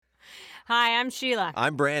Hi, I'm Sheila.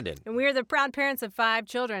 I'm Brandon. And we're the proud parents of 5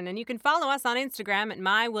 children, and you can follow us on Instagram at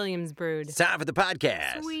MyWilliamsBrood. It's time for the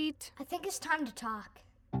podcast. Sweet. I think it's time to talk.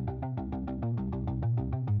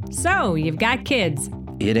 So, you've got kids.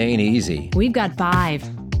 It ain't easy. We've got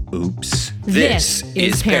 5. Oops. This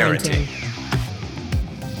is parenting.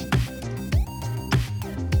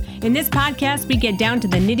 In this podcast, we get down to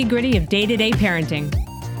the nitty-gritty of day-to-day parenting.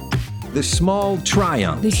 The small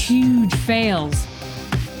triumphs. The huge fails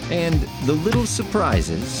And the little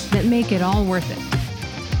surprises. that make it all worth it.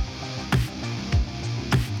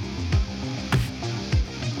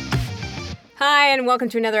 Hi, and welcome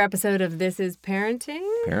to another episode of This is Parenting.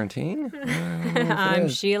 Parenting? I'm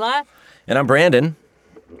Sheila. And I'm Brandon.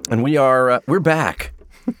 And we're back.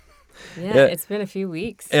 Yeah, it's been a few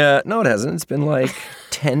weeks. No, it hasn't. It's been like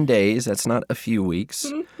 10 days. That's not a few weeks.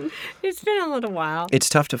 It's been a little while. It's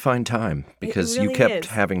tough to find time because really you kept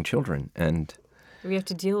is. having children and We have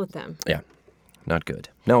to deal with them. yeah, not good.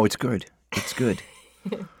 No, it's good. It's good.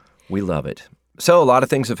 We love it. So a lot of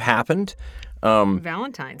things have happened.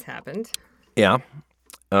 Valentine's happened. Yeah.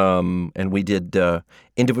 And we did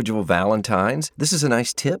individual Valentines. This is a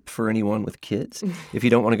nice tip for anyone with kids. If you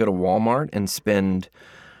don't want to go to Walmart and spend,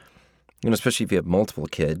 especially if you have multiple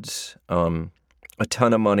kids, a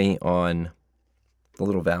ton of money on the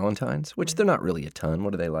little Valentines, which they're not really a ton.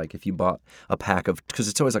 What are they like? If you bought a pack of, because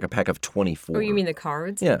it's always like a pack of 24. Oh, you mean the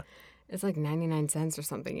cards? Yeah. It's like 99 cents or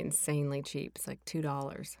something insanely cheap. It's like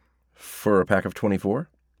 $2. For a pack of 24?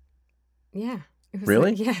 Yeah. It was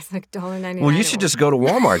Really? Like, yeah, it's like $1.99. Well, you should just go to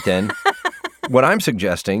Walmart then. What I'm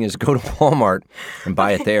suggesting is go to Walmart and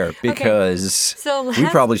buy it there because So we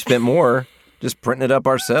probably spent more just printing it up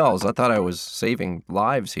ourselves. I thought I was saving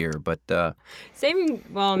lives here, but saving,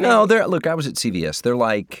 well, no, look, I was at CVS. They're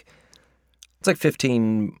like, it's like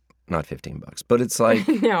not $15, but it's like,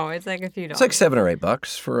 no, it's like a few dollars. it's like $7 or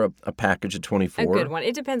 $8 for a package of 24. A good one.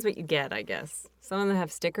 It depends what you get, I guess. Some of them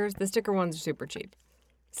have stickers. The sticker ones are super cheap.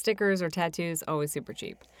 Stickers or tattoos, always super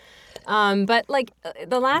cheap. But like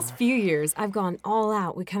the last few years, I've gone all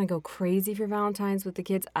out. We kind of go crazy for Valentine's with the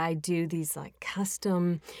kids. I do these like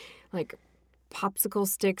custom, like popsicle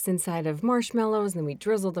sticks inside of marshmallows, and then we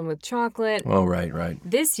drizzle them with chocolate. Oh, right.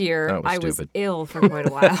 This year, That was I was stupid. ill for quite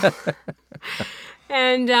a while.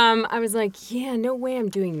 And I was like, yeah, no way I'm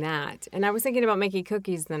doing that. And I was thinking about making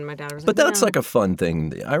cookies. Then my daughter was like, But that's no. like a fun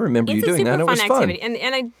thing. I remember you It's a doing super that. It fun was activity. fun.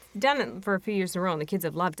 And I've done it for a few years in a row, and the kids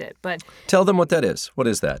have loved it. But Tell them what that is. What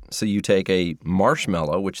is that? So you take a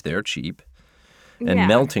marshmallow, which they're cheap, and yeah.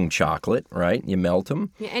 melting chocolate, right? You melt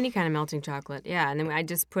them, Yeah, any kind of melting chocolate. Yeah, and then I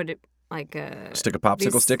just put it like a... stick a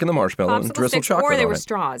popsicle these stick in the marshmallow, and popsicle drizzle sticks, chocolate or they on were it.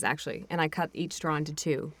 straws, actually. And I cut each straw into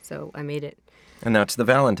 2, so I made it. And that's the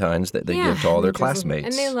Valentines that they give to all their we drizzled- classmates.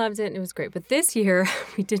 And they loved it, and it was great. But this year,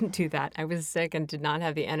 we didn't do that. I was sick and did not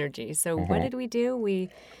have the energy. So what did we do? We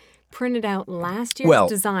printed out last year's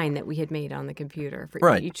design that we had made on the computer for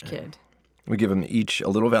Right. each kid. We give them each a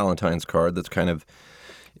little Valentine's card that's kind of,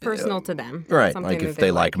 Personal to them. right, Something like that if they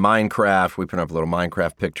like Minecraft, we print up a little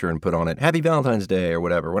Minecraft picture and put on it, Happy Valentine's Day or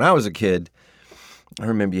whatever. When I was a kid, I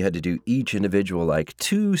remember you had to do each individual, like,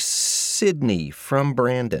 to Sydney from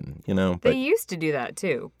Brandon, but They used to do that,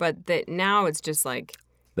 too. But now it's just like...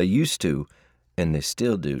 they used to, and they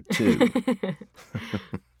still do, too.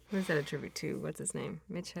 Who's that a tribute to? What's his name?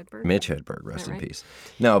 Mitch Hedberg? Mitch Hedberg, rest in right? peace.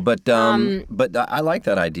 No, but I like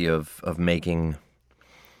that idea of making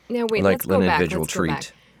No, wait, like let's go an back. individual Let's go back.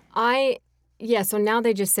 treat. Yeah, so now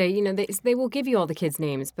they just say, they will give you all the kids'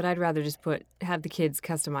 names, but I'd rather just have the kids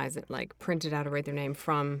customize it, like print it out or write their name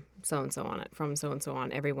from so-and-so on it, from so-and-so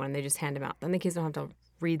on everyone. They just hand them out. Then the kids don't have to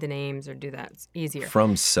read the names or do that. It's easier.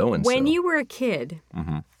 From so-and-so. When you were a kid,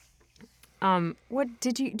 do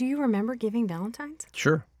you remember giving Valentine's?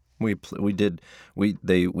 Sure. We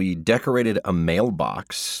decorated a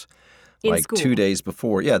mailbox In like school? 2 days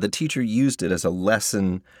before. Yeah, the teacher used it as a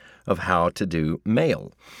lesson of how to do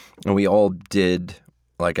mail. And we all did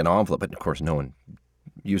like an envelope, but of course no one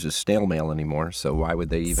uses snail mail anymore, so why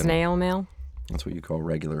would they even... Snail mail? That's what you call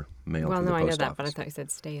regular mail Well, from no, the I know post that, but I office. thought you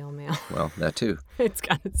said stale mail. Well, that too. It's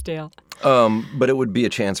kind of stale. But it would be a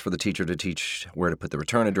chance for the teacher to teach where to put the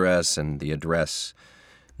return address and the address,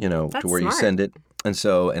 to That's where you smart. send it. And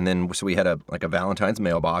so we had a Valentine's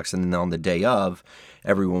mailbox, and then on the day of,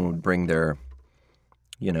 everyone would bring their,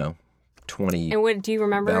 20. And do you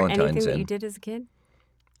remember Valentine's anything that in. you did as a kid?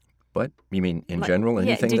 What? You mean in general,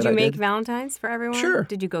 anything Did that you I make did? Valentines for everyone? Sure.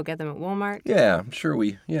 Did you go get them at Walmart? Yeah, I'm sure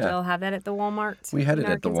They'll have that at the Walmarts? We had it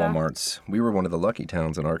in at the Arkansas? Walmarts. We were one of the lucky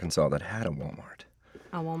towns in Arkansas that had a Walmart.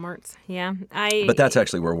 Walmarts, yeah. But that's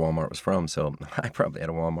actually where Walmart was from, so I probably had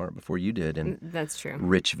a Walmart before you did in That's true.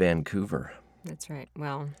 rich Vancouver. That's right.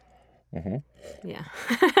 Well, Yeah.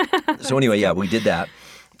 So anyway, yeah, we did that.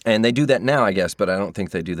 And they do that now, I guess, but I don't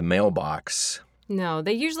think they do the mailbox. No,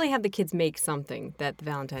 they usually have the kids make something that the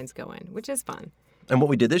Valentines go in, which is fun. And what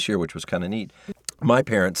we did this year, which was kind of neat, my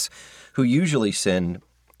parents, who usually send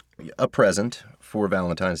a present for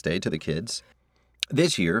Valentine's Day to the kids,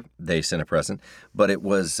 this year they sent a present, but it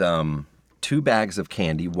was 2 bags of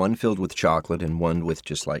candy, one filled with chocolate and one with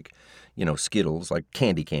just like, Skittles, like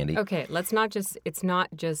candy. Okay, it's not just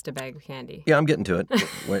a bag of candy. Yeah, I'm getting to it.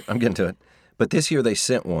 Wait, I'm getting to it. But this year they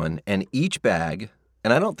sent one, and each bag,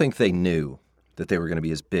 and I don't think they knew that they were going to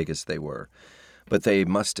be as big as they were, but they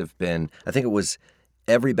must have been, I think it was,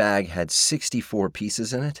 every bag had 64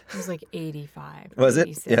 pieces in it. It was like 85. Was it?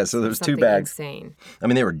 86, Yeah, so there was 2 something bags. Insane. I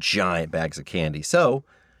mean, they were giant bags of candy. So,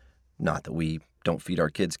 not that we don't feed our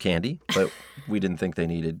kids candy, but we didn't think they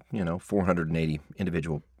needed, 480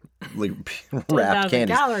 individual wrapped 10,000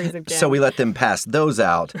 candies. calories of candy. So we let them pass those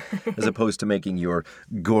out as opposed to making your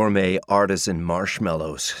gourmet artisan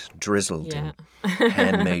marshmallows drizzled in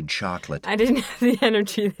handmade chocolate. I didn't have the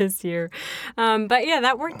energy this year. But yeah,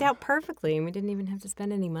 that worked out perfectly, and we didn't even have to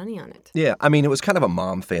spend any money on it. Yeah, I mean, it was kind of a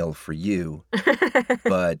mom fail for you,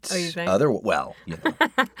 but Oh, you think?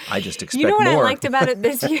 I just expect You know what more. I liked about it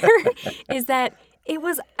this year is that it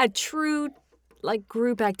was a true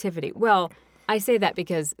group activity. Well, I say that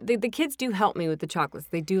because the kids do help me with the chocolates.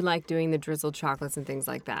 They do like doing the drizzled chocolates and things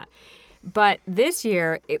like that. But this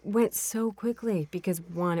year, it went so quickly because,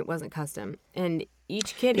 one, it wasn't custom, and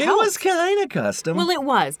each kid It helped. was kind of custom. Well, it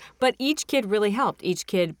was, but each kid really helped. Each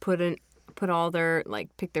kid put all their,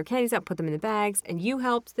 pick their candies up, put them in the bags, and you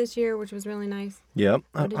helped this year, which was really nice. Yep,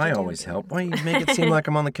 did you I do? always help. Why you make it seem like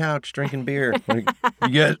I'm on the couch drinking beer? Like,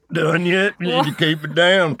 you guys done yet? You need to keep it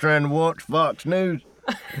down. Trying to watch Fox News.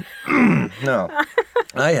 No,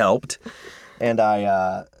 I helped, and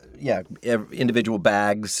individual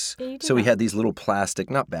bags. Yeah, you did So we that. had these little plastic,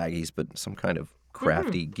 not baggies, but some kind of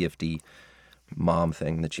crafty, gifty mom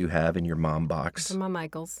thing that you have in your mom box. From my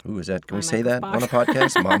Michaels. Ooh, is that? Can we My say that Michael's on a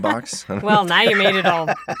podcast? Mom box. Well, now you made it all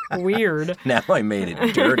weird. Now I made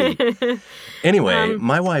it dirty. Anyway,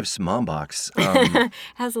 my wife's mom box.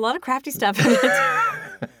 Has a lot of crafty stuff in it.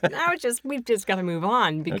 Now we've just got to move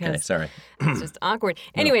on because Okay, sorry. it's just awkward.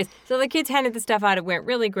 Anyways, so the kids handed the stuff out. It went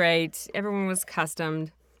really great. Everyone was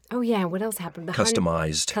customed. Oh yeah, what else happened?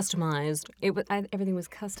 Customized. Customized. It was everything was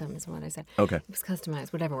custom, is what I said. Okay. It was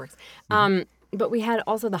customized. Whatever works. But we had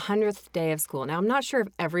also the 100th day of school. Now I'm not sure if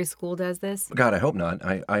every school does this, God, I hope not.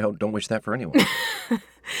 I don't wish that for anyone.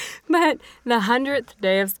 but the 100th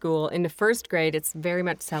day of school in the first grade, it's very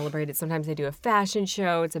much celebrated. Sometimes they do a fashion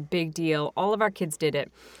show. It's a big deal. All of our kids did it,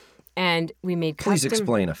 and we made custom. Please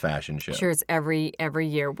explain a fashion show. Sure, it's every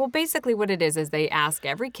year. Well, basically what it is they ask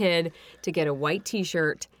every kid to get a white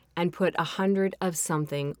T-shirt and put 100 of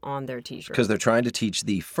something on their T-shirt. Because they're trying to teach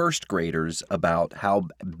the first graders about how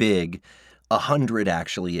big 100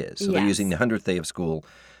 actually is. So they're Yes. using the 100th day of school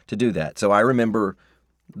to do that. So I remember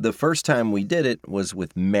the first time we did it was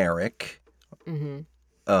with Merrick,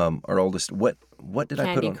 our oldest. What did I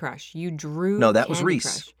put Candy on? Crush. You drew No, that was Candy Reese.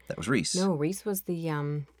 Crush. That was Reese. No, Reese was the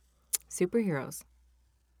superheroes.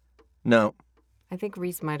 No. I think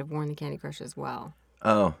Reese might have worn the Candy Crush as well.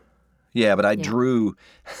 Oh. Yeah, but I drew.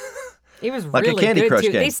 It was Like a really Candy good Crush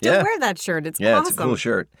too. game. They still Yeah. wear that shirt. It's Yeah, awesome. it's a cool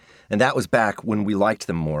shirt. And that was back when we liked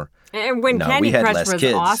them more. And when No, Candy we had Crush less was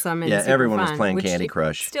kids. awesome and Yeah, super everyone was fun, playing which Candy it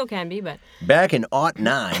Crush. Still can be, but Back in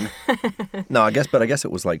 '09. No, I guess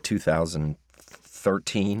it was like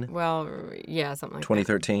 2013, well, yeah, something like that.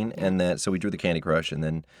 2013, and then so we drew the Candy Crush, and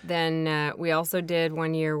then Then we also did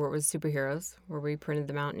one year where it was superheroes, where we printed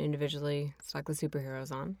them out and individually stuck the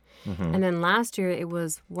superheroes on. And then last year it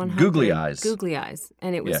was 100 Googly eyes. Googly eyes,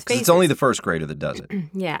 and it was yeah, 'cause faces. it's only the first grader that does it.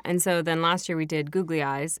 Yeah, and so then last year we did googly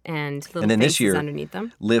eyes and little then faces this year- underneath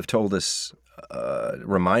them. Liv told us,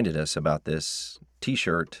 reminded us about this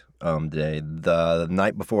T-shirt the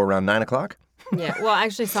night before around 9:00. Yeah, well, I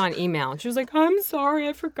actually saw an email. She was like, "I'm sorry,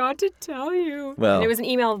 I forgot to tell you." Well- and it was an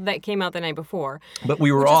email that came out the night before. But we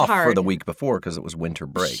were Which is off for hard. the week before because it was winter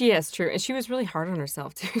break. Yes, true. And she was really hard on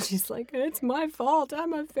herself, too. She's like, "It's my fault.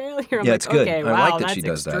 I'm a failure." I'm Yeah, like, it's good. okay, I wow, like that that's she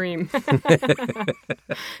does that. extreme.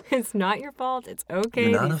 It's not your fault. It's okay.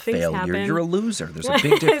 You're not These a things failure. happen. You're a loser. There's a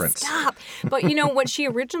big difference. Stop. But you know what she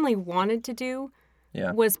originally wanted to do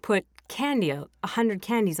Yeah. was put 100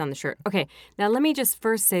 candies on the shirt. Okay, now let me just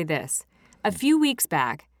first say this. A few weeks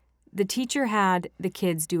back, the teacher had the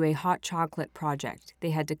kids do a hot chocolate project. They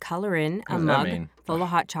had to color in a does that mug mean? full of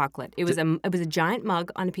hot chocolate. It was a giant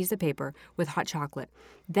mug on a piece of paper with hot chocolate.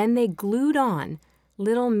 Then they glued on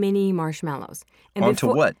little mini marshmallows. And Onto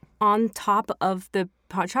what? On top of the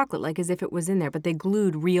hot chocolate, like as if it was in there, but they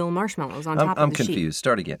glued real marshmallows on top I'm of the sheet. confused.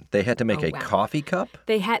 Start again. They had to make a wow. coffee cup?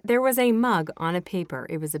 There was a mug on a paper.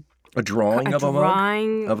 It was A drawing of a mug?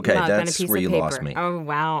 drawing Okay, mug on a that's piece where of you paper. lost me. Oh,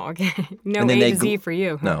 wow. Okay. No And then A they to Z for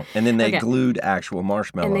you. No. And then they Okay. glued actual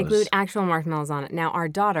marshmallows. And they glued actual marshmallows on it. Now, our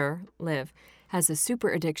daughter, Liv, has a super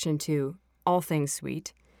addiction to all things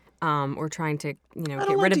sweet. We're trying to, get like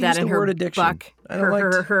rid to of that use in the her word addiction. buck. I don't like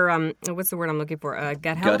Her what's the word I'm looking for?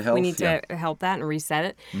 Gut health. Gut health, We need yeah. to help that and reset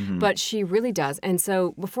it. But she really does. And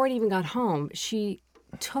so before it even got home, she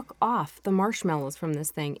took off the marshmallows from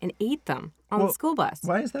this thing and ate them on the school bus.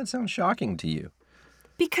 Why does that sound shocking to you?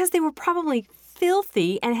 Because they were probably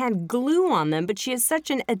filthy and had glue on them, but she has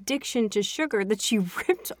such an addiction to sugar that she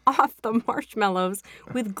ripped off the marshmallows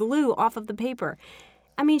with glue off of the paper.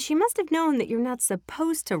 I mean, she must have known that you're not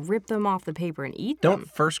supposed to rip them off the paper and eat them.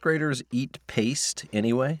 Don't first graders eat paste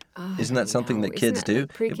anyway? Isn't that something that Isn't kids that do?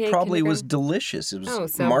 like pre-K, It probably was kindergarten? delicious. It was Oh,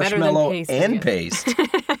 so marshmallow better than paste, I and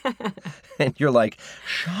guess. paste. And you're like,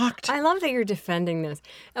 shocked. I love that you're defending this.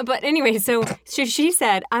 But anyway, so she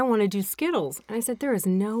said, I want to do Skittles. And I said, there is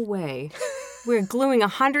no way we're gluing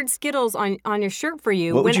 100 Skittles on your shirt for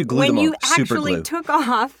you What would you glue them when you on? Super actually glue. took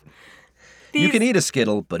off You these can eat a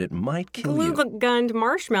Skittle, but it might kill you. glue-gunned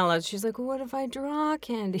marshmallows. She's like, well, what if I draw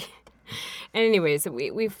candy? And anyways,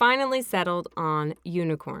 we finally settled on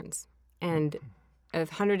unicorns. And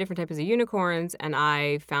 100 different types of unicorns, and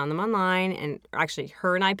I found them online. And actually,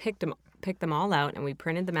 her and I picked them all out, and we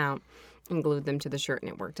printed them out and glued them to the shirt,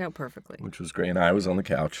 and it worked out perfectly. Which was great. And I was on the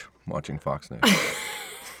couch watching Fox News.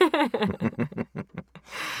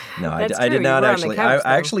 No, I That's did true. not You were on the actually. couch, I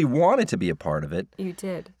though. actually wanted to be a part of it, You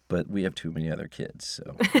did. but we have too many other kids,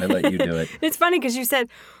 so I let you do it. It's funny because you said,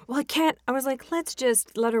 well, I can't. I was like, let's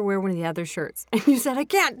just let her wear one of the other shirts. And you said, I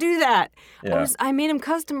can't do that. Yeah. I made them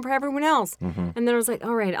custom for everyone else. And then I was like,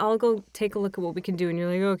 all right, I'll go take a look at what we can do. And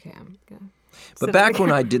you're like, okay, I'm going to. But back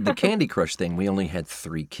when I did the Candy Crush thing, we only had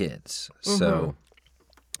 3 kids. So,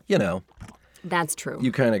 That's true.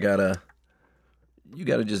 you kind of gotta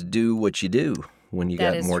just do what you do when you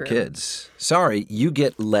That got is more true. kids. Sorry, you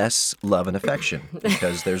get less love and affection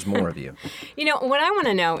because there's more of you. What I want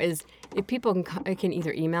to know is if people can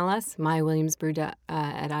either email us, mywilliamsbrew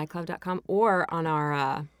at iCloud.com, or on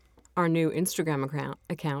our new Instagram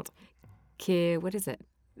account. What is it?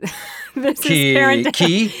 This is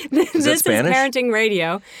parenting. Is that This Spanish? is parenting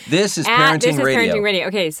radio. This is This is parenting radio. parenting radio.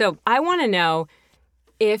 Okay, so I want to know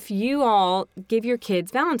if you all give your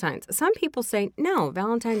kids Valentine's. Some people say, no,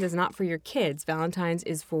 Valentine's is not for your kids. Valentine's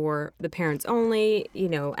is for the parents only,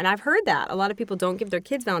 and I've heard that. A lot of people don't give their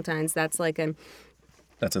kids Valentine's. That's like an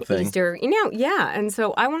That's a thing. Easter, yeah. And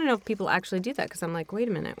so I want to know if people actually do that because I'm like, wait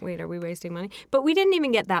a minute, are we wasting money? But we didn't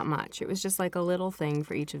even get that much. It was just like a little thing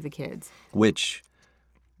for each of the kids. Which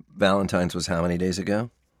Valentine's was how many days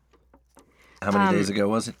ago? How many days ago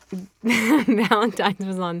was it? Valentine's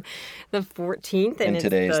was on the 14th And it's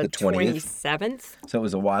today is the 20th? 27th, So it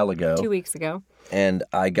was a while ago. 2 weeks ago. And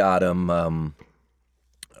I got him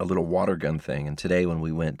a little water gun thing. And today when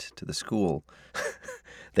we went to the school,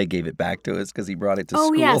 they gave it back to us because he brought it to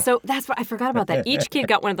school. Oh, yeah. So that's what I forgot about that. Each kid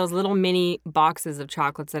got one of those little mini boxes of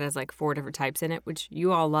chocolates that has like 4 different types in it, which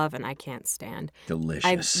you all love and I can't stand.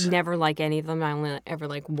 Delicious. I never like any of them. I only ever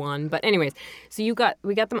like one. But anyways, so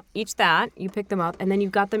we got them each that. You picked them up, and then you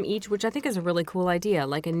got them each, which I think is a really cool idea,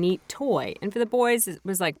 like a neat toy. And for the boys, it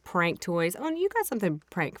was like prank toys. Oh, and you got something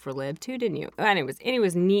prank for Liv too, didn't you?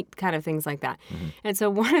 Anyways, neat kind of things like that. Mm-hmm. And so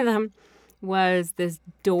one of them was this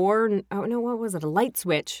door. Oh no, what was it? A light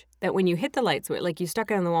switch that when you hit the light switch, like you stuck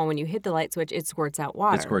it on the wall. When you hit the light switch, it squirts out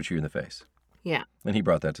water. It squirts you in the face. Yeah. And he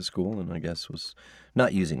brought that to school and I guess was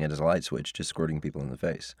not using it as a light switch, just squirting people in the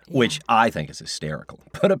face, which I think is hysterical.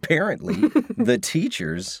 But apparently the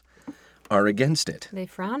teachers are against it. They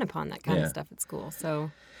frown upon that kind Yeah. of stuff at school. So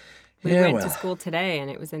we Yeah, went well. to school today, and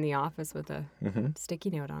it was in the office with a sticky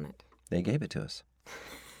note on it. They gave it to us.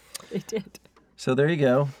 They did. So there you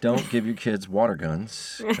go. Don't give your kids water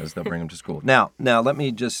guns because they'll bring them to school. Now let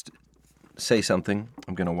me just say something.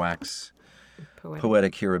 I'm going to wax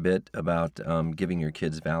poetic here a bit about giving your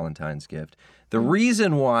kids Valentine's gift. The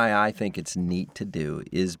reason why I think it's neat to do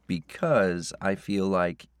is because I feel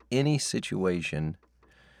like any situation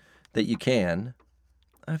that you can,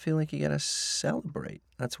 I feel like you got to celebrate.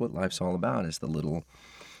 That's what life's all about, is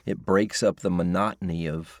it breaks up the monotony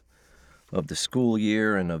of the school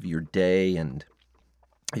year and of your day. And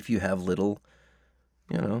if you have little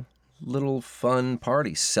fun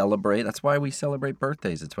parties, celebrate. That's why we celebrate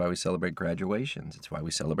birthdays. It's why we celebrate graduations. It's why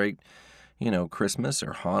we celebrate, Christmas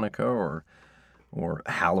or Hanukkah or or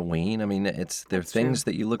Halloween. I mean, they're things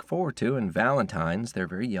that you look forward to. And Valentine's, they're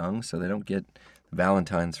very young, so they don't get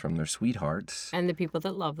Valentines from their sweethearts. And the people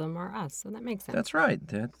that love them are us, so that makes sense. That's right.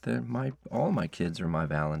 All my kids are my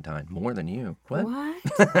Valentine, more than you. What?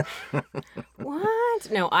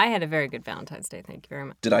 What? No, I had a very good Valentine's Day. Thank you very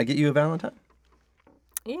much. Did I get you a Valentine?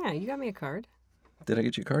 Yeah, you got me a card. Did I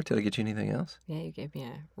get you a card? Did I get you anything else? Yeah, you gave me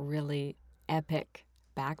a really epic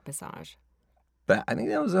back massage. But I think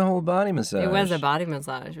that was a whole body massage. It was a body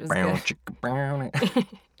massage. It was Brown, good. chicka, brown.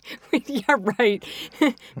 Yeah, right.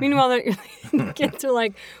 Meanwhile, the kids are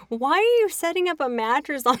like, why are you setting up a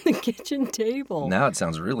mattress on the kitchen table? Now it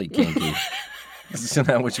sounds really kinky. So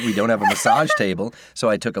now we don't have a massage table, so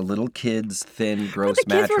I took a little kid's thin, gross But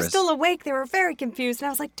the kids mattress. were still awake. They were very confused. And I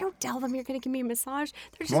was like, don't tell them you're going to give me a massage.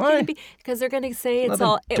 They're just Why? going to be, because they're going to say it's Nothing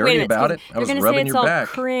all, dirty wait a minute, about it. I they're was going to say rubbing it's your all back.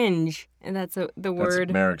 cringe. And that's the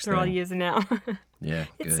word Merrick's they're all thing. using now. Yeah,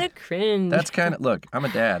 It good. said cringe. That's kind of, look, I'm a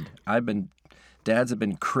dad. Dads have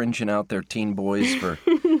been cringing out their teen boys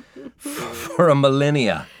for a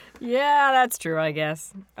millennia. Yeah, that's true, I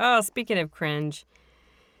guess. Oh, speaking of cringe,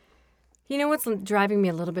 you know what's driving me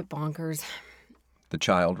a little bit bonkers? The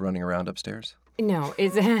child running around upstairs. No,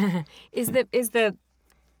 is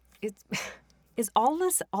all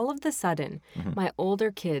of the sudden Mm-hmm. my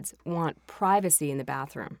older kids want privacy in the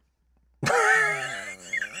bathroom.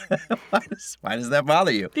 Why does that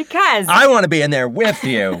bother you? Because I want to be in there with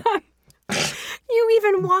you. you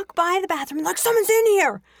even walk by the bathroom like someone's in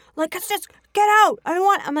here. Like, let's just get out.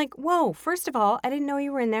 I'm like, whoa, first of all, I didn't know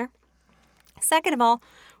you were in there. Second of all,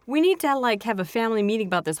 we need to have a family meeting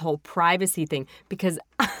about this whole privacy thing because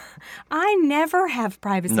I never have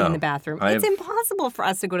privacy No, in the bathroom. It's impossible for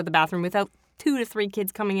us to go to the bathroom without 2 to 3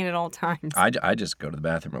 kids coming in at all times. I just go to the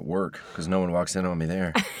bathroom at work because no one walks in on me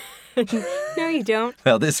there. No, you don't.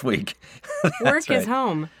 Well, this week. Work right. is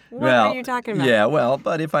home. What are you talking about? Yeah, well,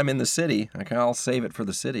 but if I'm in the city, I'll save it for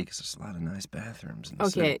the city because there's a lot of nice bathrooms in the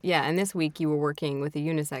city. Okay, yeah, and this week you were working with a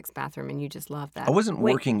unisex bathroom and you just loved that. I wasn't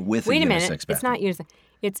working with a Wait a unisex minute, bathroom. it's not unisex.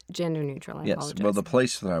 It's gender neutral, I Yes, apologize. well, the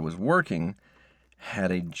place that I was working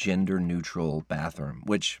had a gender-neutral bathroom,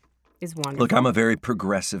 which, is wonderful. look, I'm a very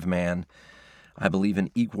progressive man. I believe in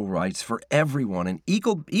equal rights for everyone and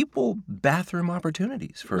equal bathroom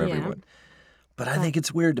opportunities for Yeah. everyone. But I think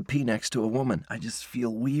it's weird to pee next to a woman. I just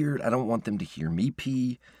feel weird. I don't want them to hear me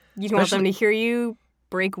pee. You don't want them to hear you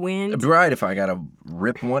break wind? Right, if I got to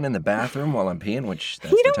rip one in the bathroom while I'm peeing, which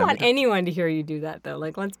that's You the don't time want to do. anyone to hear you do that, though.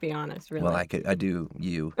 Let's be honest, really. Well, I do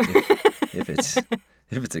you if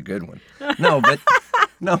it's a good one. No, but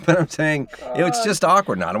I'm saying it's just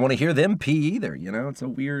awkward. Now I don't want to hear them pee either. It's a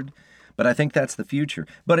weird. But I think that's the future.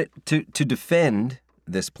 But to defend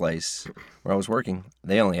this place where I was working,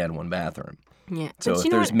 they only had one bathroom. Yeah. So But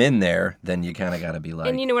if there's men there, then you kind of got to be like.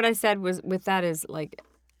 And you know what I said was with that is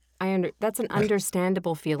that's an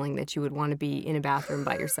understandable feeling that you would want to be in a bathroom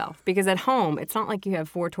by yourself. Because at home, it's not like you have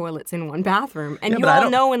 4 toilets in one bathroom and Yeah, you but I all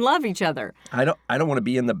don't- know and love each other. I don't want to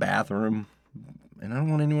be in the bathroom, and I don't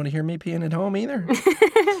want anyone to hear me peeing at home either.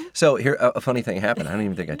 So here, a funny thing happened. I don't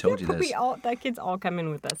even think I told you this. That kid's all come in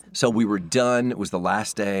with us. So we were done. It was the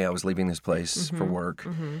last day I was leaving this place for work,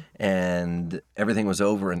 and everything was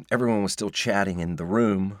over, and everyone was still chatting in the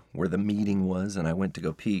room where the meeting was, and I went to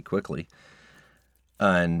go pee quickly.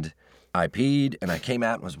 And I peed, and I came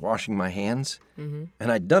out and was washing my hands, and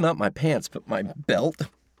I'd done up my pants, but my belt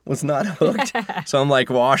was not hooked. So I'm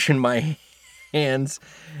washing my hands,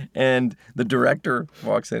 and the director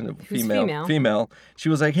walks in, a female. She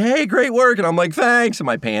was like, "Hey, great work," and I'm like, "Thanks," and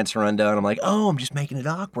my pants are undone. I'm like, "Oh, I'm just making it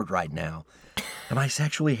awkward right now. Am I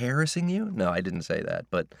sexually harassing you?" No, I didn't say that,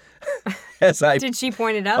 but Did she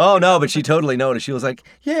point it out? Oh no, but she totally noticed. She was like,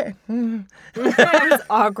 "Yeah, It was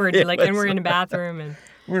awkward. It And we're was. in a bathroom and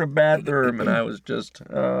we're in a bathroom," and I was just,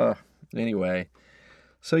 anyway.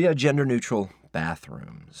 So yeah, gender neutral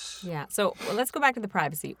bathrooms. yeah. So let's go back to the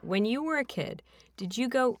privacy. When you were a kid, did you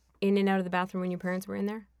go in and out of the bathroom when your parents were in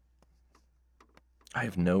there? I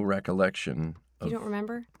have no recollection. You don't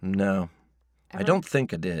remember? No, I Ever? don't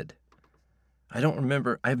think I did. I don't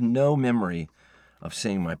remember. I have no memory of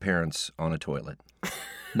seeing my parents on a toilet.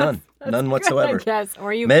 None. None whatsoever. I guess.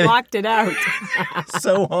 Or you Maybe- blocked it out.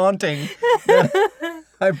 So haunting.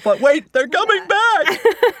 I thought, wait, they're coming back.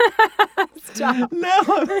 Stop. No.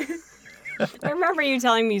 I remember you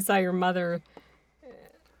telling me you saw your mother.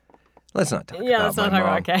 Let's not talk Yeah, about let's not my talk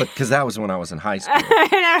mom. about- okay. Because that was when I was in high school. And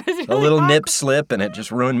I was A really little awkward. nip slip, and it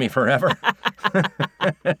just ruined me forever.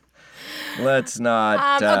 Let's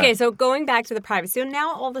not. Okay, so going back to the privacy. So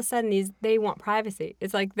now all of a sudden they want privacy.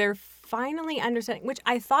 It's like they're finally understanding, which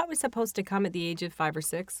I thought was supposed to come at the age of 5 or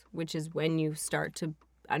 6, which is when you start to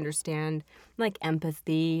understand like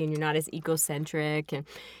empathy, and you're not as egocentric.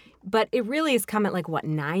 But it really has come at like, what,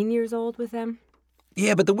 9 years old with them?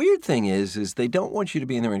 Yeah, but the weird thing is they don't want you to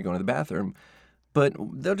be in there and go to the bathroom, but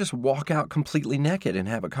they'll just walk out completely naked and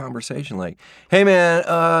have a conversation like, "Hey, man,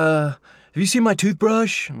 have you seen my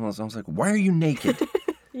toothbrush?" And I was like, "Why are you naked?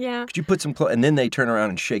 Yeah. Could you put some clothes?" And then they turn around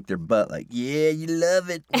and shake their butt like, "Yeah, you love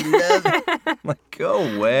it. You love it." I'm like,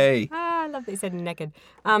 go away. I love that you said naked.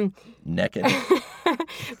 Naked.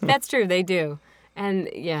 That's true, they do. And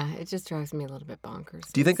yeah, it just drives me a little bit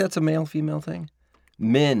bonkers. Do you think that's a male-female thing?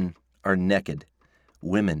 Men are naked.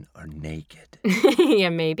 Women are naked. Yeah,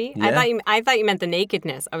 maybe. Yeah? I thought you meant the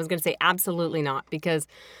nakedness. I was going to say absolutely not, because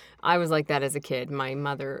I was like that as a kid. My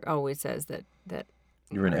mother always says that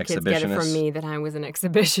You're an kids get it from exhibitionist? me that I was an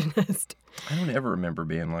exhibitionist. I don't ever remember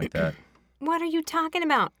being like that. What are you talking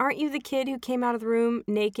about? Aren't you the kid who came out of the room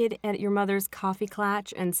naked at your mother's coffee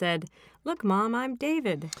klatch and said, "Look, Mom, I'm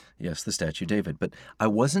David"? Yes, the statue David. But I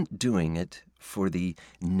wasn't doing it for the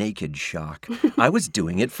naked shock. I was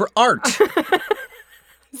doing it for art.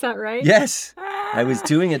 Is that right? Yes. I was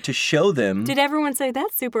doing it to show them. Did everyone say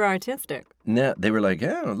that's super artistic? No, they were like,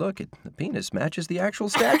 "Oh, look, the penis matches the actual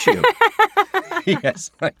statue." Yes.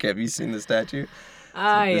 Like, have you seen the statue?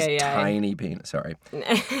 This tiny penis. Sorry.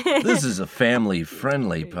 This is a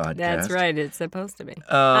family-friendly podcast. That's right. It's supposed to be.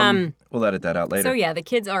 We'll edit that out later. So yeah, the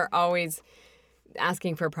kids are always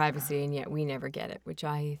asking for privacy, and yet we never get it, which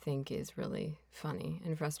I think is really funny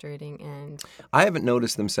and frustrating. And I haven't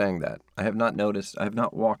noticed them saying that. I have not noticed. I have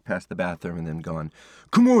not walked past the bathroom and then gone,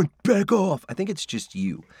 "Come on, back off." I think it's just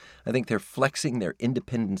you. I think they're flexing their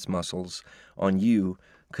independence muscles on you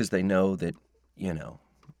because they know that,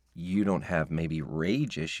 you don't have maybe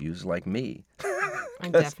rage issues like me. I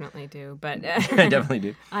definitely do, but I definitely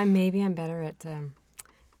do. Maybe I'm better at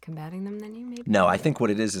combating them than you. Maybe. No, I think what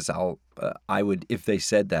it is I would, if they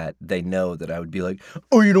said that, they know that I would be like,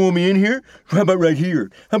 "Oh, you don't want me in here? How about right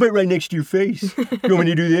here? How about right next to your face? You want me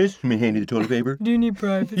to do this? Let me hand you the toilet paper." Do you need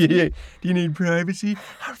privacy? Yeah. Do you need privacy?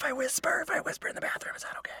 How if I whisper? If I whisper in the bathroom, is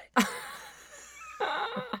that okay?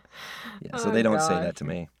 Yeah, so they don't say that to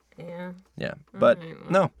me. Yeah. Yeah, but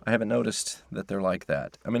no, I haven't noticed that they're like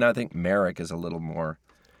that. I mean, I think Merrick is a little more.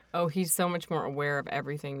 Oh, he's so much more aware of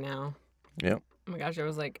everything now. Yep. Oh my gosh, I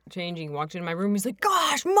was like changing, walked into my room. He's like,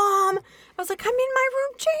 "Gosh, Mom." I was like, "I'm in my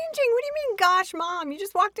room changing. What do you mean, gosh, Mom? You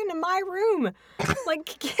just walked into my room. Like,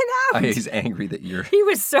 get out." He's angry that you're. He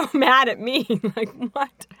was so mad at me. Like,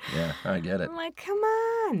 what? Yeah, I get it. I'm like, come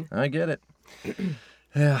on. I get it.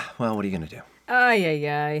 Yeah, well, what are you going to do? Ay, ay,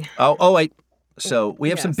 ay. Oh, wait. So we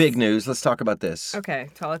have some Yes. big news. Let's talk about this. Okay,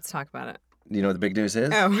 so let's talk about it. You know what the big news is?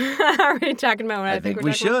 Oh, are we talking about what I think we're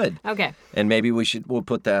we talking about? should. Okay. And maybe we'll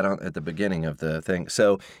put that on at the beginning of the thing.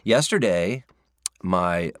 So yesterday,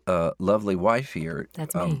 my lovely wife here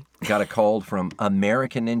That's me. got a call from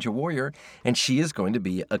American Ninja Warrior, and she is going to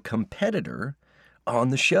be a competitor on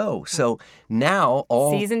the show. So now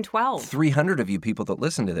all Season 12. 300 of you people that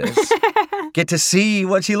listen to this get to see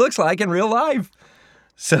what she looks like in real life.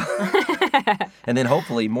 So, and then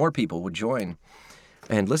hopefully more people would join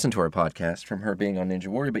and listen to our podcast from her being on Ninja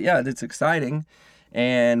Warrior. But yeah, it's exciting.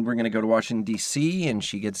 And we're going to go to Washington, D.C., and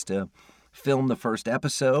she gets to film the first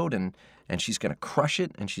episode, and she's going to crush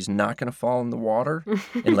it, and she's not going to fall in the water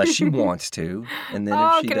unless she wants to. And then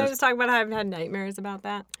if she can does... I just talk about how I've had nightmares about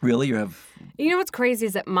that? Really? You have... You know what's crazy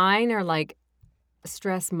is that mine are like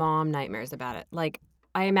stress mom nightmares about it. Like,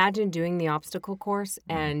 I imagine doing the obstacle course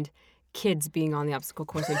and kids being on the obstacle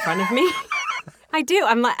course in front of me. I do.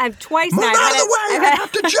 I've twice Move now. out of the way! I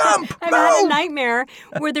have to jump! I've had a nightmare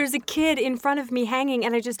where there's a kid in front of me hanging,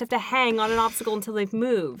 and I just have to hang on an obstacle until they've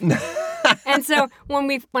moved. And so when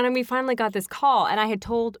we finally got this call, and I had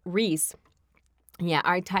told Reese,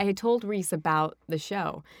 I had told Reese about the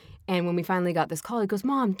show. And when we finally got this call, he goes,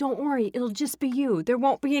 "Mom, don't worry. It'll just be you. There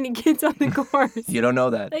won't be any kids on the course." You don't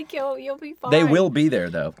know that. Like, you'll be fine. They will be there,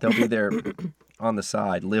 though. They'll be there on the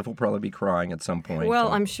side. Liv will probably be crying at some point. Well,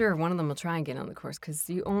 I'm sure one of them will try and get on the course because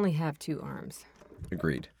you only have 2 arms.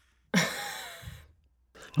 Agreed.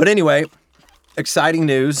 But anyway, exciting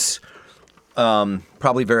news.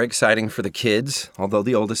 Probably very exciting for the kids, although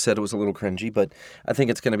the oldest said it was a little cringy, but I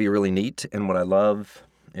think it's going to be really neat. And what I love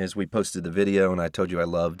is we posted the video, and I told you I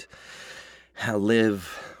loved how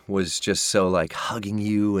Liv was just so like hugging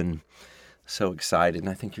you and so excited. And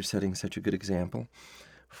I think you're setting such a good example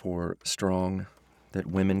for strong, that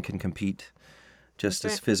women can compete just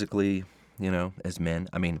as physically, as men.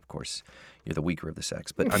 I mean, of course, you're the weaker of the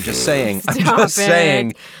sex, but I'm just saying,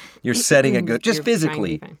 saying you're setting a good, just You're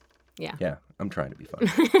physically. trying to be fine. Yeah. Yeah, I'm trying to be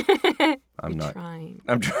fun. I'm not. Trying.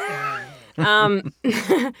 I'm trying.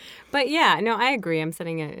 But yeah, no, I agree. I'm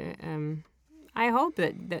setting a. I hope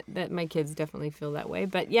that my kids definitely feel that way.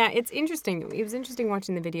 But yeah, it's interesting. It was interesting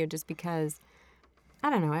watching the video just because, I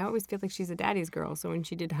don't know, I always feel like she's a daddy's girl. So when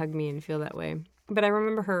she did hug me and feel that way. But I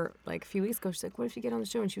remember her like a few weeks ago, she's like, what if you get on the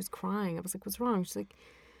show? And she was crying. I was like, what's wrong? She's like,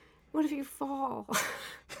 what if you fall?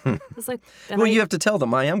 I was like, Well, you have to tell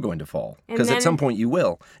them I am going to fall. Because at some point you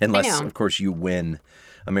will. Unless, of course, you win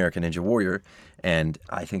American Ninja Warrior. And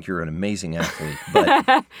I think you're an amazing athlete.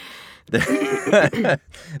 But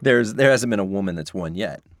there hasn't been a woman that's won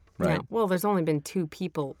yet, right? Yeah. Well, there's only been 2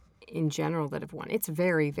 people in general that have won. It's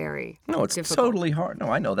very, very it's difficult. totally hard. No,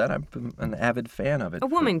 I know that. I'm an avid fan of it. A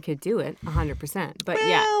woman could do it 100%. But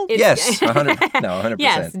yes, 100%.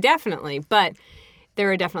 Yes, definitely. But there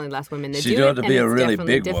are definitely less women that do it. She'd have to be a really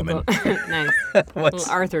big difficult. woman. Nice. Little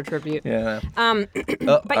Arthur tribute. Yeah. But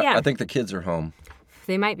yeah. I think the kids are home.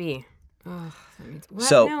 They might be. Oh, that means, what?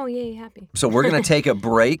 So, no, yay, happy. So we're going to take a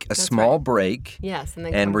break, a small break. Yes, and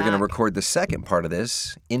then and come we're going to back. record the second part of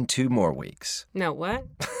this in 2 more weeks. No, what?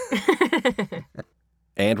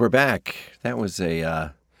 And we're back. That was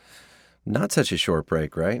a not such a short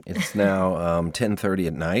break, right? It's now 10:30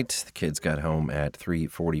 at night. The kids got home at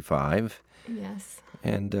 3:45. Yes.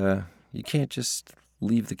 And you can't just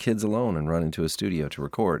leave the kids alone and run into a studio to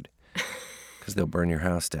record because they'll burn your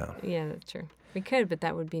house down. Yeah, that's true. We could, but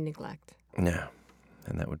that would be neglect. Yeah.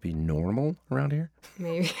 And that would be normal around here?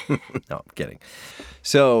 Maybe. No, I'm kidding.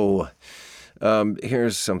 So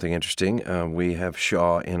here's something interesting. We have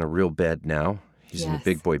Shaw in a real bed now. He's in a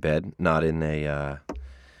big boy bed, not in a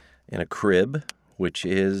crib, which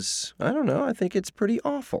is, I don't know, I think it's pretty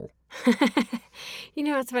awful. You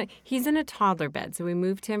know, it's funny. He's in a toddler bed, so we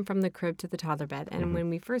moved him from the crib to the toddler bed. And when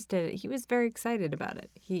we first did it, he was very excited about it.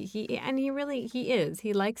 He really is.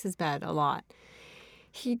 He likes his bed a lot.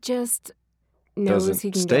 He just knows Doesn't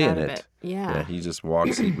he can stay get out in of it. it. Yeah. He just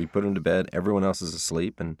walks. We put him to bed. Everyone else is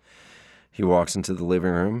asleep, and he walks into the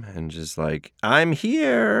living room and just like, I'm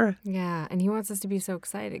here. Yeah, and he wants us to be so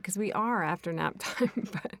excited because we are after nap time,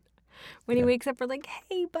 but when he wakes up, we're like,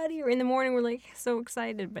 hey, buddy. Or in the morning, we're like so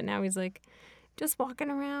excited. But now he's like just walking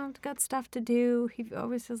around, got stuff to do. He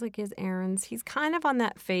always feels like he has errands. He's kind of on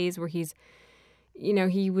that phase where he's, you know,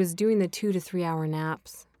 he was doing the 2 to 3 hour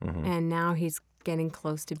naps. And now he's getting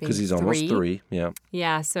close to being 3. Because he's almost 3, yeah.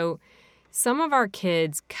 Yeah, so some of our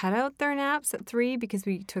kids cut out their naps at 3 because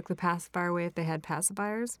we took the pacifier away if they had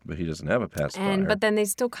pacifiers. But he doesn't have a pacifier. But then they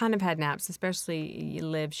still kind of had naps, especially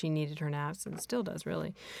Liv. She needed her naps and still does,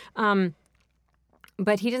 really.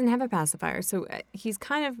 But he doesn't have a pacifier, so he's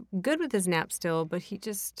kind of good with his nap still, but he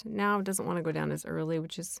just now doesn't want to go down as early,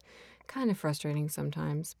 which is kind of frustrating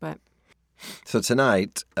sometimes. But So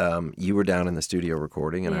tonight, you were down in the studio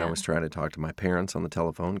recording, and I Yeah. was trying to talk to my parents on the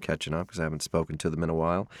telephone, catching up because I haven't spoken to them in a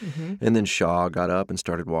while. And then Shaw got up and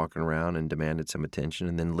started walking around and demanded some attention.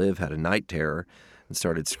 And then Liv had a night terror and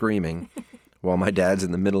started screaming while my dad's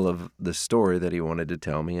in the middle of the story that he wanted to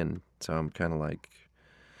tell me. And so I'm kind of like,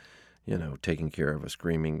 you know, taking care of a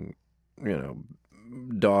screaming, you know,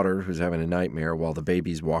 daughter who's having a nightmare while the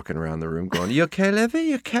baby's walking around the room going, you okay, Livy?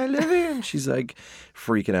 You okay, Livy? And she's like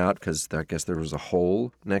freaking out because I guess there was a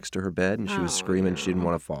hole next to her bed and she was screaming. She didn't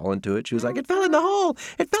want to fall into it. She was like, it fell in the hole.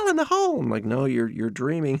 It fell in the hole. I'm like, no, you're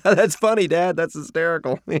dreaming. That's funny, Dad. That's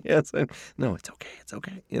hysterical. Yes. No, it's okay. It's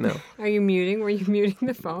okay. You know. are you muting? Were you muting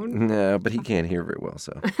the phone? No, but he can't hear very well,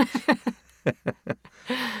 so.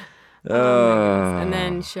 And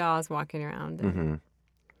then Shaw's walking around. And,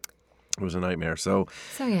 It was a nightmare. So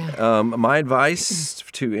yeah. my advice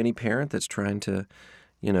to any parent that's trying to,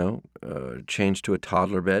 you know, change to a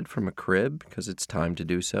toddler bed from a crib because it's time to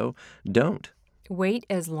do so, don't. Wait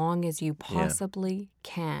as long as you possibly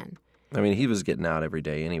can. I mean, he was getting out every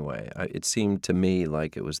day anyway. It seemed to me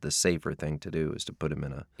like it was the safer thing to do is to put him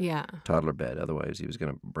in a toddler bed. Otherwise, he was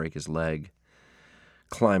going to break his leg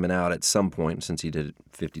climbing out at some point since he did it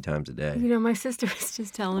 50 times a day. You know, my sister was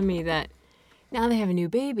just telling me that now they have a new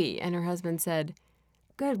baby, and her husband said,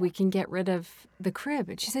 good, we can get rid of the crib.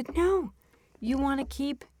 And she said, no, you want to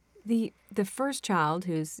keep the first child,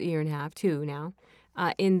 who's a year and a half, 2 now,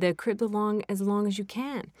 in the crib as long as you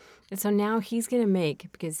can. And so now he's going to make,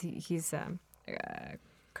 because he's a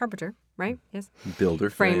carpenter, right? Yes. Builder.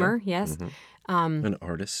 Framer, yes. An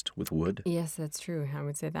artist with wood. Yes, that's true. I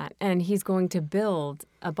would say that. And he's going to build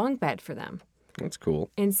a bunk bed for them. That's cool.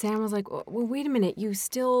 And Sam was like, well, wait a minute. You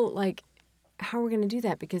still, like, how are we going to do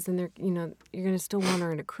that? Because then you're going to still want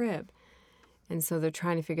her in a crib. And so they're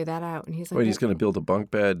trying to figure that out. And he's like, Wait, he's going to build a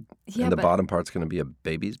bunk bed and the but bottom part's going to be a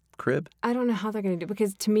baby's crib? I don't know how they're going to do it.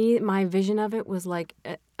 Because to me, my vision of it was like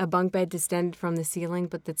a bunk bed distended from the ceiling,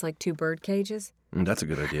 but that's like 2 bird cages. That's a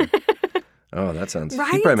good idea. Oh, that sounds...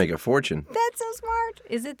 Right? He'd probably make a fortune. That's so smart.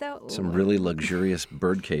 Is it though? Some really luxurious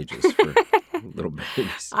bird cages for little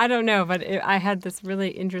babies. I don't know, but I had this really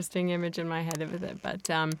interesting image in my head with it. But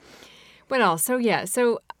what else?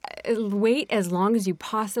 So wait as long as you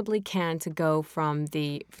possibly can to go from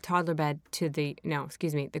the toddler bed to the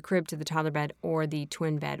crib to the toddler bed or the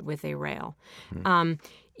twin bed with a rail.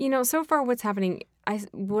 So far what's happening,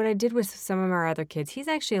 what I did with some of our other kids, he's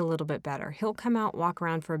actually a little bit better. He'll come out, walk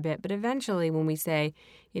around for a bit, but eventually when we say,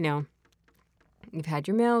 you've had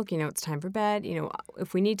your milk, it's time for bed,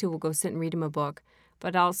 if we need to, we'll go sit and read him a book.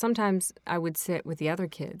 But sometimes I would sit with the other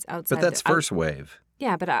kids outside. But that's first wave.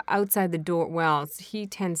 Yeah, but outside the door, well, he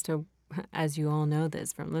tends to, as you all know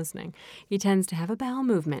this from listening, he tends to have a bowel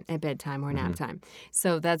movement at bedtime or nap time.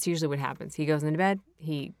 So that's usually what happens. He goes into bed,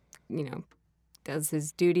 he, does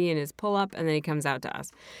his duty and his pull-up, and then he comes out to us.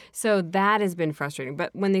 So that has been frustrating. But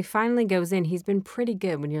when they finally goes in, he's been pretty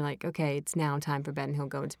good when you're like, okay, it's now time for bed, and he'll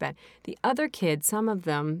go into bed. The other kids, some of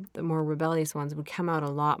them, the more rebellious ones, would come out a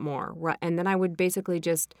lot more. And then I would basically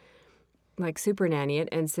just like super nanny it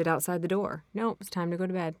and sit outside the door. Nope, it's time to go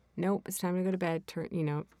to bed. Nope, it's time to go to bed.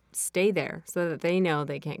 Stay there so that they know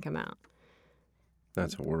they can't come out.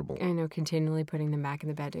 That's horrible. I know, continually putting them back in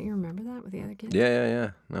the bed. Don't you remember that with the other kids?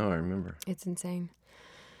 Yeah. No, I remember. It's insane.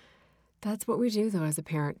 That's what we do, though, as a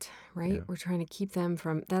parent, right? Yeah. We're trying to keep them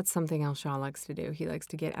from... That's something else Sean likes to do. He likes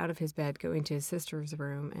to get out of his bed, go into his sister's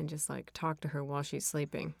room, and just, talk to her while she's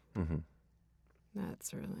sleeping. Mm-hmm.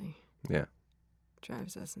 That's really... Yeah.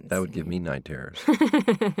 Drives us insane. That would give me night terrors.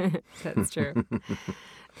 That's true.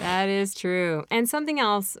 That is true. And something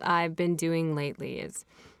else I've been doing lately is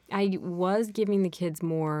I was giving the kids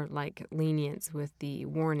more, lenience with the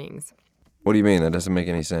warnings. What do you mean? That doesn't make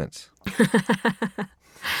any sense.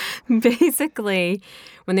 Basically,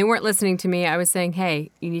 when they weren't listening to me, I was saying,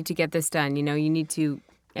 hey, you need to get this done. You need to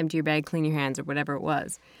empty your bag, clean your hands, or whatever it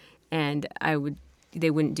was. And they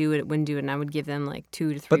wouldn't do it, and I would give them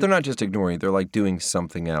 2 to 3. But they're not just ignoring it. They're doing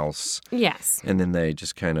something else. Yes. And then they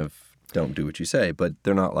just kind of don't do what you say. But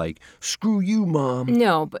they're not screw you, Mom.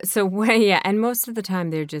 No, but and most of the time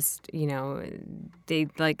they're just, they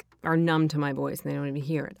are numb to my voice and they don't even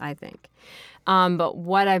hear it, I think. But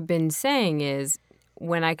what I've been saying is,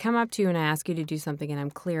 when I come up to you and I ask you to do something and I'm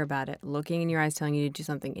clear about it, looking in your eyes telling you to do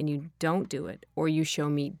something and you don't do it, or you show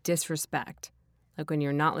me disrespect, when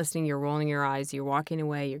you're not listening, you're rolling your eyes, you're walking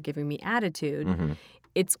away, you're giving me attitude,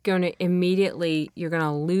 it's going to immediately, you're going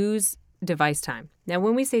to lose device time. Now,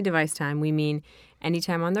 when we say device time, we mean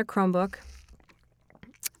anytime on their Chromebook,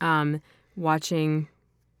 watching,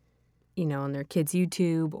 on their kids'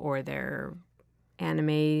 YouTube or their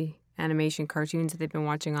animation cartoons that they've been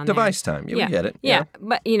watching on device time. We get it. Yeah.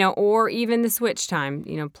 But, or even the Switch time,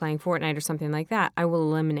 playing Fortnite or something like that, I will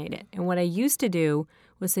eliminate it. And what I used to do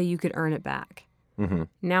was say you could earn it back. Mm-hmm.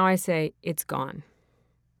 Now I say it's gone.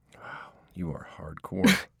 Wow, you are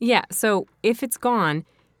hardcore. Yeah, so if it's gone,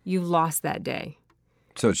 you've lost that day.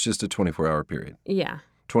 So it's just a 24-hour period? Yeah.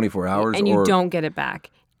 24 hours? And you don't get it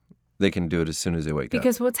back. They can do it as soon as they wake up.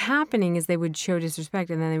 Because what's happening is they would show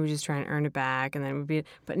disrespect and then they would just try and earn it back. And then it would be.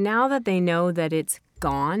 But now that they know that it's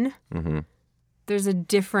gone, there's a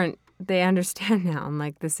different, they understand now.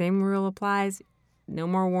 And the same rule applies. No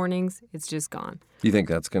more warnings. It's just gone. You think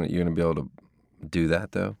you're going to be able to do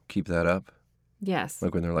that, though? Keep that up? Yes.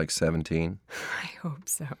 When they're 17? I hope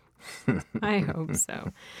so. I hope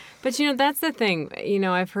so. But, that's the thing.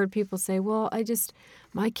 I've heard people say, well,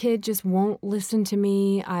 my kid just won't listen to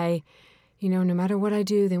me. No matter what I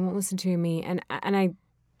do, they won't listen to me. And I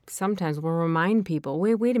sometimes will remind people,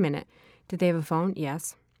 wait a minute. Did they have a phone?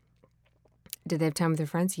 Yes. Did they have time with their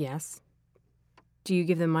friends? Yes. Do you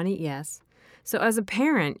give them money? Yes. So as a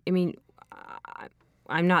parent,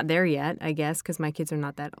 I'm not there yet, I guess, because my kids are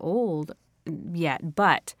not that old yet.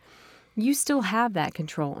 But you still have that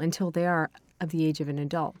control until they are of the age of an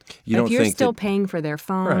adult. If you're still paying for their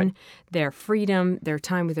phone, their freedom, their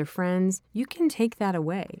time with their friends, you can take that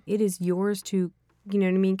away. It is yours to,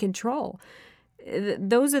 control.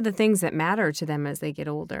 Those are the things that matter to them as they get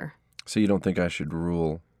older. So you don't think I should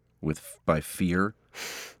rule by fear?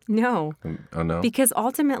 No. Oh, no? Because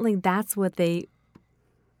ultimately that's what they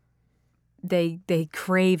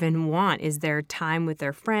crave and want, is their time with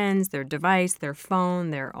their friends, their device, their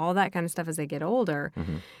phone, their all that kind of stuff as they get older.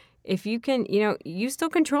 Mm-hmm. If you can, you still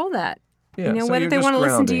control that. Yeah, so whether they want to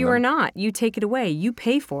listen to you them. or not, you take it away. You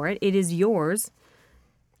pay for it. It is yours.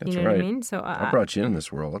 That's right. What I mean? So I brought you in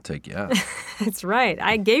this world. I'll take you out. That's right.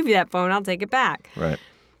 I gave you that phone. I'll take it back. Right.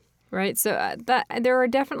 Right. So there are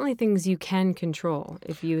definitely things you can control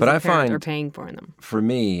if you, but as a I parent, find, are paying for them. For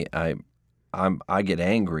me, I get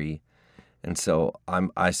angry And so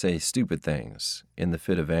I say stupid things in the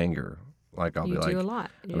fit of anger. Like I'll You be like, do a lot.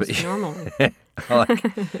 It's normal.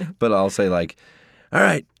 but I'll say like, all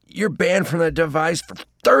right, you're banned from that device for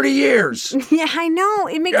 30 years. Yeah, I know.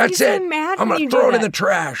 It makes me That's so it. mad I'm when going you to throw do it in that. the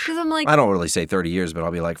trash. 'Cause I'm like- I don't really say 30 years, but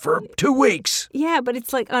I'll be like, for 2 weeks. Yeah, but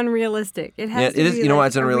it's like unrealistic. It has Yeah, to it is. be You know why like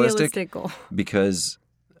it's a unrealistic? realistic goal. Because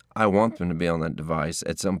I want them to be on that device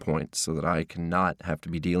at some point so that I cannot have to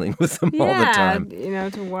be dealing with them all the time.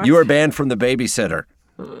 To watch. You are banned from the babysitter.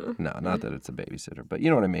 No, not that it's a babysitter, but you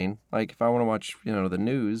know what I mean. Like if I want to watch, the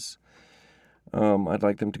news, I'd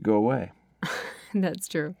like them to go away. That's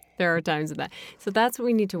true. There are times of that. So that's what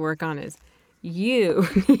we need to work on is you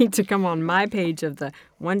need to come on my page of the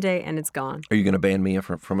one day and it's gone. Are you going to ban me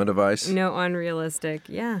from a device? No unrealistic.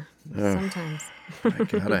 Yeah, sometimes. I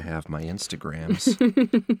gotta have my Instagrams.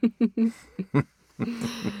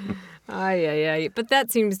 Yeah. But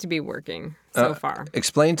that seems to be working so far.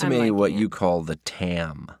 Explain to I'm me liking what it. you call the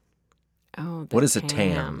TAM. Oh, the What is a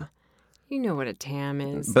TAM? You know what a TAM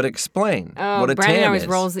is. But explain Oh, what a Brandon TAM always is.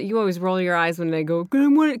 rolls. You always roll your eyes when they go.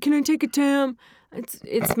 Can I take a TAM?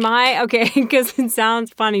 It's my okay because it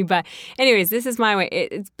sounds funny, but anyways, this is my way.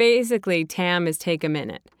 It's basically TAM is take a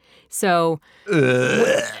minute. So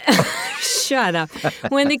shut up.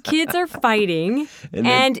 When the kids are fighting,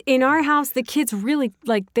 and in our house, the kids really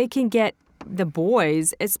they can get. The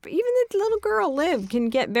boys, even the little girl Liv, can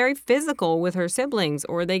get very physical with her siblings,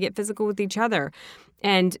 or they get physical with each other,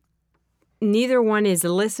 and neither one is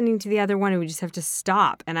listening to the other one, and we just have to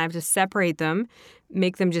stop, and I have to separate them,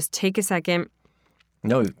 make them just take a second.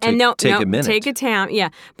 No, Take a minute. Take a TAM, yeah.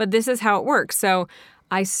 But this is how it works. So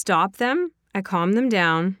I stop them, I calm them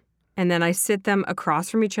down, and then I sit them across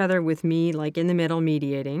from each other with me, like in the middle,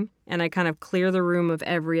 mediating, and I kind of clear the room of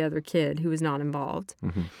every other kid who is not involved.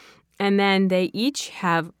 Mm-hmm. And then they each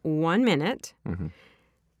have 1 minute. Mm-hmm.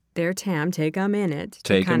 Their TAM, take a minute.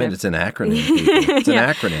 Take a minute. It's an acronym, people. It's an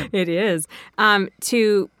acronym. It is.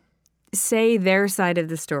 To say their side of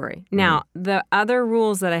the story. Now, the other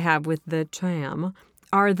rules that I have with the TAM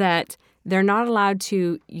are that they're not allowed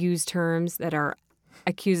to use terms that are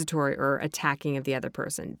accusatory or attacking of the other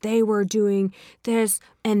person. They were doing this,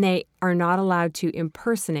 and they are not allowed to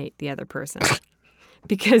impersonate the other person.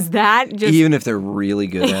 Because that just... Even if they're really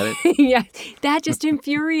good at it? Yeah, that just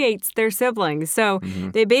infuriates their siblings. So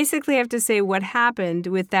they basically have to say what happened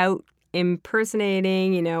without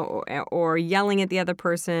impersonating, or yelling at the other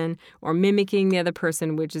person or mimicking the other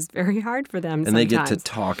person, which is very hard for them And sometimes. they get to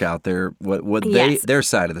talk out their Yes. their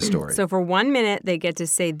side of the story. So for 1 minute, they get to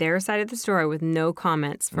say their side of the story with no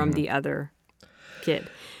comments from the other kid.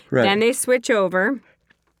 Right. Then they switch over.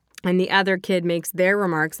 And the other kid makes their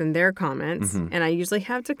remarks and their comments, and I usually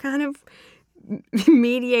have to kind of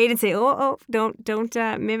mediate and say, don't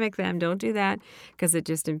mimic them, don't do that, because it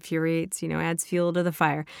just infuriates, adds fuel to the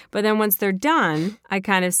fire. But then once they're done, I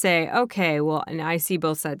kind of say, okay, well, and I see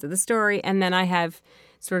both sides of the story, and then I have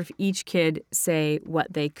sort of each kid say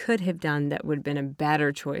what they could have done that would have been a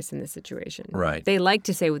better choice in the situation. Right. They like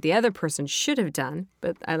to say what the other person should have done,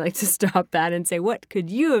 but I like to stop that and say, what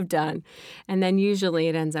could you have done? And then usually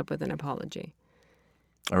it ends up with an apology.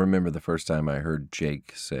 I remember the first time I heard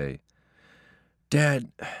Jake say,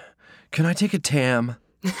 Dad, can I take a TAM?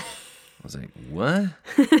 I was like, what?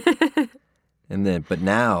 But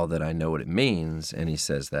now that I know what it means, and he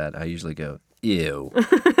says that, I usually go, ew.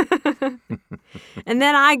 And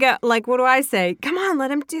then I go, what do I say? Come on,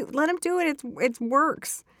 let him do it. It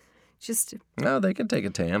works. Just No, they can take a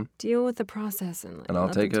TAM, deal with the process. And and I'll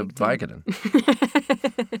let them take a the time.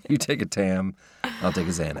 Vicodin. You take a TAM, I'll take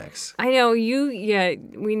a Xanax. I know,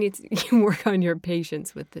 we need to work on your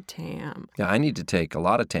patience with the TAM. Yeah, I need to take a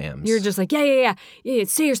lot of TAMs. You're just like, yeah,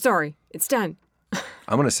 say you're sorry. It's done.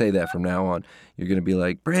 I'm going to say that from now on. You're going to be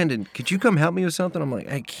like, Brandon, could you come help me with something? I'm like,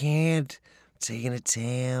 I can't. I'm taking a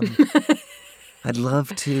TAM. I'd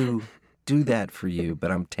love to do that for you, but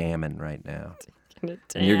I'm tamming right now.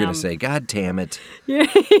 And you're going to say, God damn it. Yours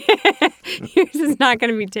is not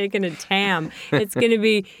going to be taking a TAM. It's going to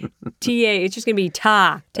be TA. It's just going to be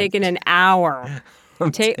taking an hour.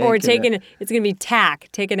 It's going to be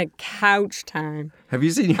taking a couch time. Have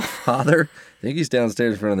you seen your father? I think he's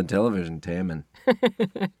downstairs in front of the television, tamming.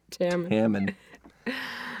 Tamming.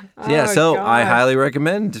 Yeah, so God. I highly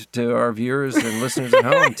recommend to our viewers and listeners at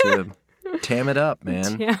home to tam it up,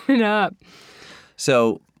 man. Tam it up.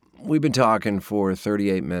 So we've been talking for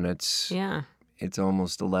 38 minutes. Yeah. It's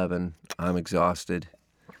almost 11. I'm exhausted.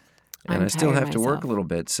 And I'm I still tired have to work myself. a little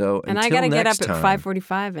bit. So And until I got to get up next at time-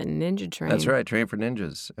 5:45 and ninja train. That's right, train for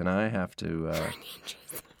ninjas. And I have to...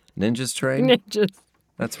 Ninjas train? Ninjas.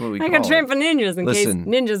 That's what we I call got trained it. for ninjas in Listen,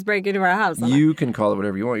 case ninjas break into our house. You can call it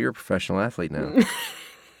whatever you want. You're a professional athlete now.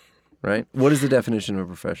 Right? What is the definition of a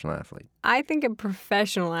professional athlete? I think a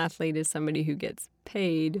professional athlete is somebody who gets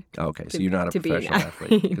paid. Okay, so you're not a to be an professional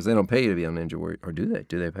athlete. Because they don't pay you to be on Ninja Warrior. Or do they?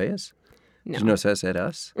 Do they pay us? No. Did you notice I said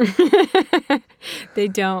us? They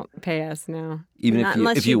don't pay us, no. Even Not if you,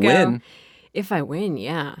 unless if you go- win, If I win,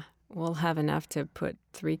 yeah. We'll have enough to put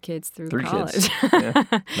 3 kids through 3 college. kids. Yeah.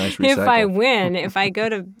 Nice recycle. If I win, if I go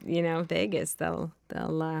to, Vegas, they'll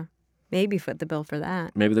maybe foot the bill for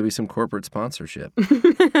that. Maybe there'll be some corporate sponsorship.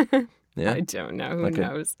 Yeah. I don't know. Who Okay.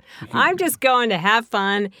 knows? I'm just going to have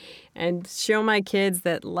fun and show my kids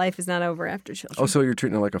that life is not over after children. Oh, so you're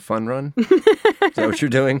treating it like a fun run? Is that what you're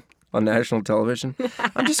doing on national television?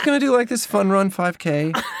 I'm just going to do like this fun run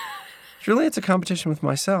 5K. Really, it's a competition with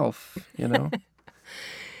myself,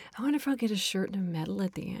 I wonder if I'll get a shirt and a medal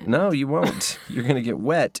at the end. No, you won't. You're going to get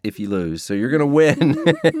wet if you lose. So you're going to win.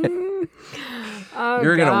 Oh,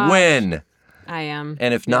 You're going to win. I am.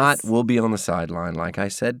 And if not, we'll be on the sideline, like I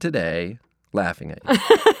said today, laughing at you.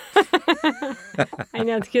 I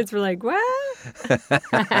know the kids were like, what?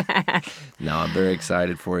 No, I'm very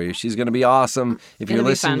excited for you. She's going to be awesome. If you're It'll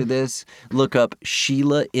be listening to fun. this, look up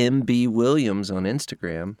Sheila M.B. Williams on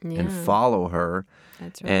Instagram and Yeah. follow her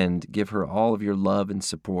That's right. and give her all of your love and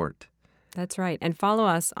support. That's right. And follow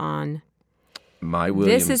us on My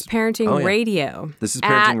Williams. This is Parenting Oh, yeah. Radio. This is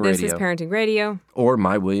At Parenting This is Radio. Parenting Radio. Or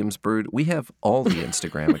My Williams Brood. We have all the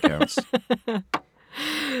Instagram accounts.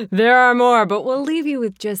 There are more, but we'll leave you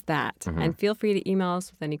with just that. Mm-hmm. And feel free to email us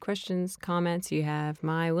with any questions, comments you have.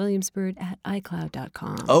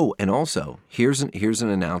 mywilliamsbird@icloud.com. Oh, and also, here's an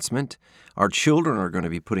announcement. Our children are going to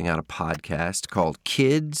be putting out a podcast called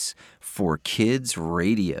Kids for Kids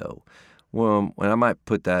Radio. Well, I might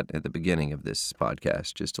put that at the beginning of this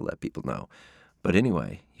podcast just to let people know. But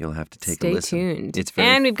anyway, you'll have to take Stay a listen. tuned. It's very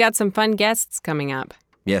And we've got some fun guests coming up.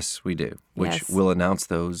 Yes, we do. Which Yes. we'll announce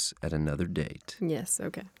those at another date. Yes,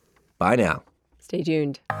 okay. Bye now. Stay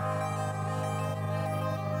tuned.